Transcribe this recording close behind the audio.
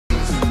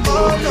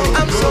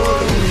I'm so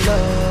in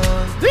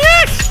love.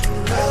 Yes!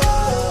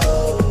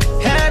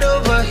 Head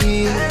over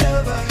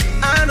heels.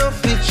 I know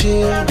fit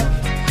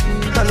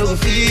I know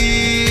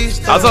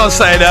feast. As I was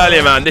saying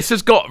earlier, man, this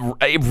has got,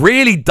 it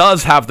really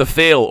does have the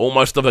feel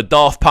almost of a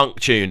Daft Punk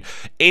tune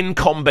in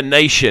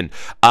combination.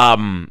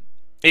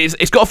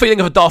 It's got a feeling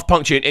of a Daft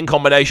Punk tune in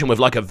combination with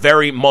like a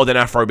very modern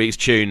Afrobeats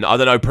tune. I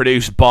don't know,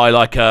 produced by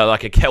like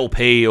a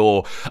Kelpie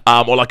or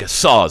like a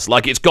Saz.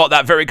 Like it's got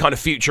that very kind of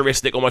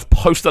futuristic, almost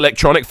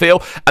post-electronic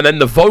feel. And then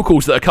the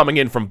vocals that are coming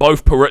in from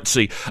both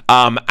Peruzzi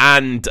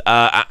and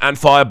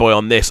Fireboy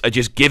on this are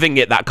just giving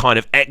it that kind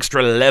of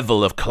extra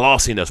level of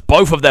classiness.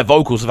 Both of their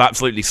vocals have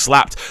absolutely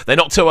slapped. They're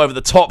not too over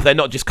the top. They're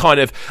not just kind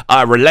of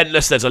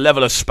relentless. There's a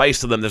level of space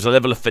to them. There's a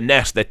level of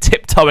finesse. They're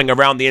tiptoeing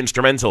around the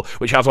instrumental,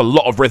 which has a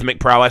lot of rhythmic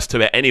prowess to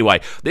it.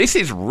 Anyway, this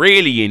is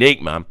really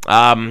unique, man.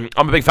 I'm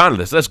a big fan of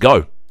this. Let's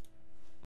go.